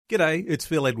G'day, it's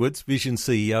Phil Edwards, Vision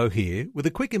CEO here, with a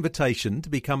quick invitation to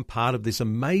become part of this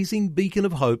amazing beacon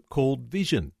of hope called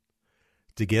Vision.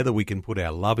 Together we can put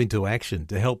our love into action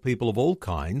to help people of all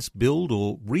kinds build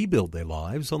or rebuild their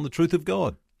lives on the truth of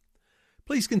God.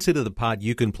 Please consider the part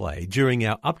you can play during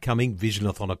our upcoming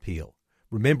Visionathon appeal,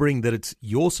 remembering that it's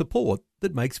your support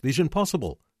that makes Vision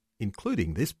possible,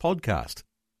 including this podcast.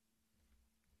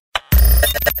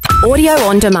 Audio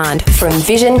on demand from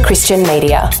Vision Christian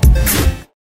Media.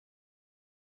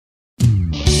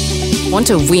 Want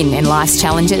to win in life's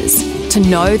challenges? To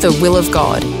know the will of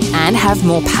God and have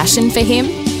more passion for Him?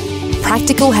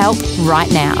 Practical help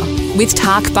right now with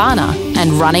Tak Bhana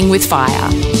and Running with Fire.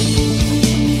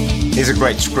 Here's a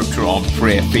great scripture on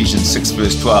prayer, Ephesians 6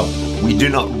 verse 12. We do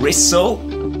not wrestle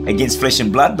against flesh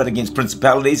and blood, but against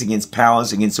principalities, against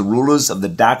powers, against the rulers of the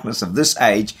darkness of this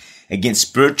age, against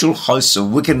spiritual hosts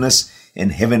of wickedness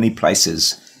in heavenly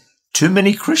places. Too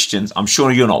many Christians, I'm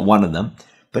sure you're not one of them,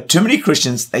 but too many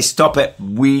Christians, they stop at,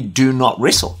 we do not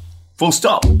wrestle. Full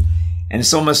stop. And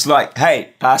it's almost like,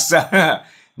 hey, Pastor,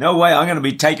 no way I'm going to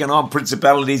be taking on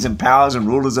principalities and powers and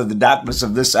rulers of the darkness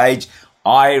of this age.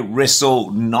 I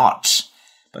wrestle not.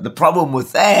 But the problem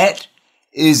with that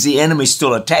is the enemy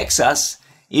still attacks us,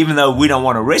 even though we don't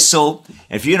want to wrestle.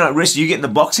 If you don't wrestle, you get in the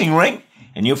boxing ring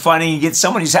and you're fighting against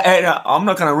someone, you say, hey, no, I'm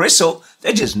not going to wrestle.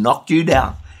 They just knock you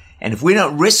down. And if we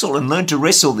don't wrestle and learn to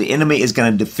wrestle, the enemy is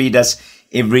going to defeat us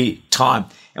every time.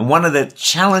 And one of the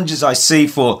challenges I see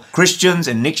for Christians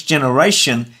and next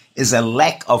generation is a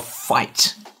lack of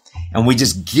fight. And we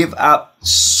just give up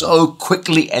so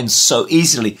quickly and so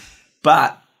easily.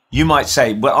 But you might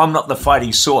say, well, I'm not the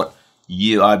fighting sort.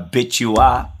 I bet you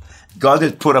are. God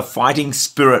has put a fighting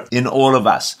spirit in all of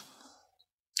us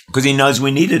because He knows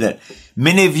we needed it.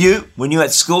 Many of you, when you were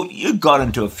at school, you got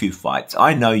into a few fights.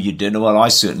 I know you did. Well, I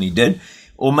certainly did.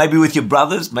 Or maybe with your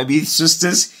brothers, maybe your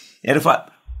sisters. And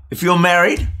if you're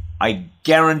married, I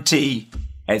guarantee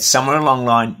at somewhere along the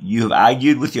line, you have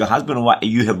argued with your husband or wife,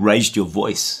 you have raised your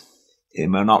voice.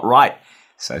 Am I not right?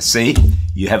 So see,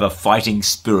 you have a fighting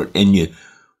spirit in you.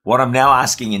 What I'm now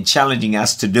asking and challenging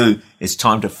us to do is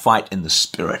time to fight in the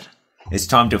spirit. It's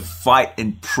time to fight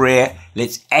in prayer.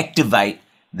 Let's activate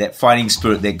that fighting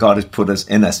spirit that God has put us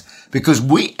in us, because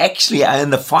we actually are in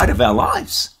the fight of our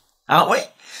lives, aren't we?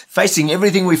 Facing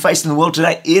everything we face in the world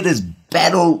today, it is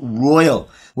battle royal.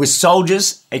 We're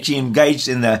soldiers actually engaged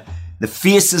in the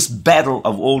fiercest battle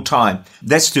of all time.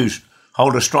 That's to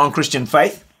hold a strong Christian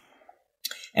faith.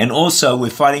 And also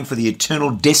we're fighting for the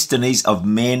eternal destinies of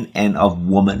men and of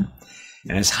women.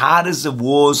 And as hard as the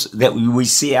wars that we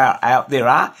see out there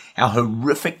are, how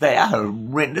horrific they are, how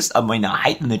horrendous, I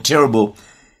hate and they're terrible,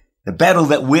 the battle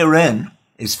that we're in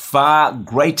is far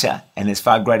greater and has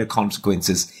far greater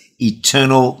consequences,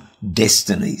 eternal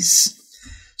destinies.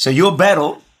 So your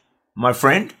battle, my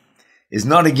friend, is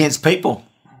not against people.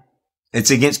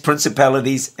 It's against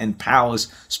principalities and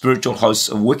powers, spiritual hosts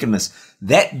of wickedness.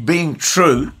 That being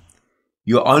true,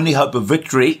 your only hope of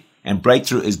victory and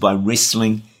breakthrough is by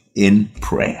wrestling in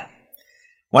prayer.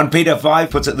 1 Peter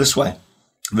 5 puts it this way,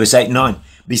 verse 8 and 9.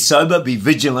 Be sober, be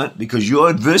vigilant, because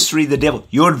your adversary, the devil,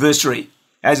 your adversary,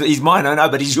 as he's mine, I know,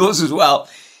 but he's yours as well,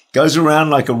 goes around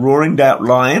like a roaring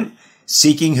lion,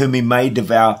 seeking whom he may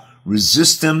devour.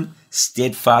 Resist him,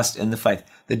 steadfast in the faith.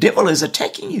 The devil is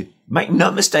attacking you. Make no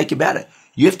mistake about it.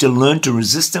 You have to learn to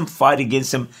resist him, fight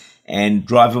against him, and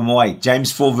drive him away.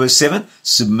 James 4 verse 7,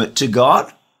 submit to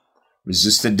God,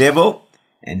 resist the devil,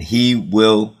 and he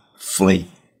will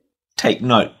flee. Take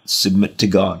note, submit to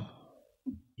God.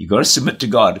 You've got to submit to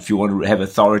God if you want to have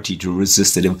authority to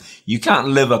resist the devil. You can't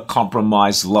live a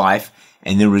compromised life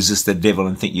and then resist the devil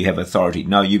and think you have authority.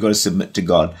 No, you've got to submit to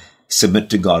God. Submit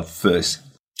to God first.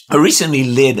 I recently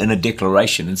led in a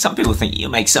declaration, and some people think, you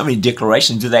make so many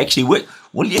declarations, do they actually work?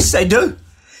 Well, yes, they do.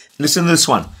 Listen to this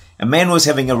one. A man was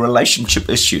having a relationship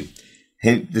issue.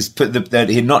 That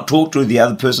he had not talked to the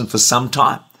other person for some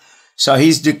time. So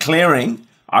he's declaring,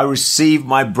 I receive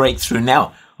my breakthrough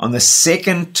now. On the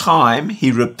second time, he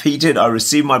repeated, I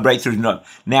received my breakthrough now.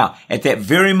 Now, at that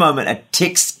very moment, a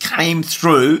text came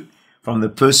through from the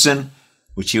person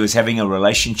which he was having a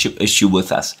relationship issue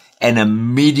with us. An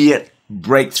immediate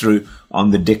breakthrough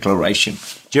on the declaration.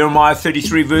 Jeremiah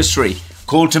 33 verse 3.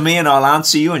 Call to me and I'll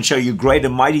answer you and show you great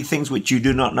and mighty things which you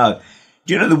do not know.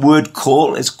 Do you know the word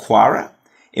call is quara?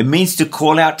 It means to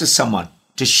call out to someone,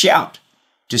 to shout,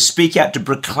 to speak out, to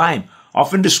proclaim.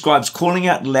 Often describes calling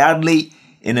out loudly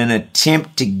in an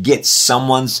attempt to get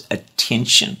someone's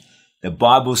attention. The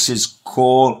Bible says,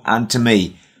 call unto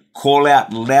me. Call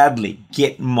out loudly,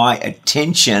 get my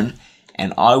attention,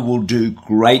 and I will do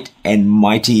great and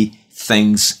mighty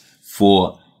things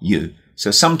for you. So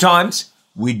sometimes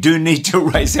we do need to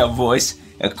raise our voice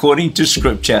according to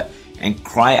Scripture and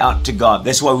cry out to God.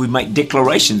 That's why we make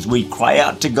declarations. We cry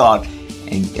out to God,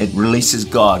 and it releases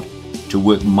God to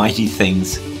work mighty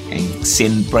things and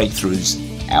send breakthroughs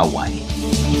our way.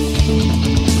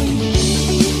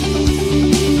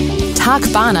 Tak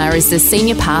Bhana is the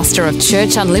Senior Pastor of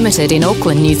Church Unlimited in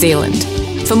Auckland, New Zealand.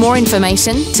 For more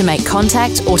information, to make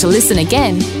contact or to listen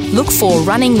again, look for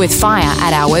Running with Fire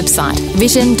at our website,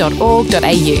 vision.org.au.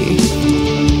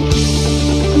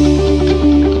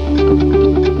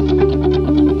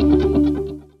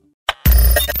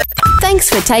 Thanks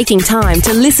for taking time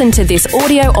to listen to this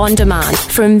audio on demand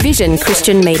from Vision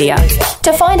Christian Media.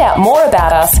 To find out more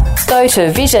about us, go to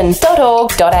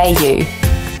vision.org.au.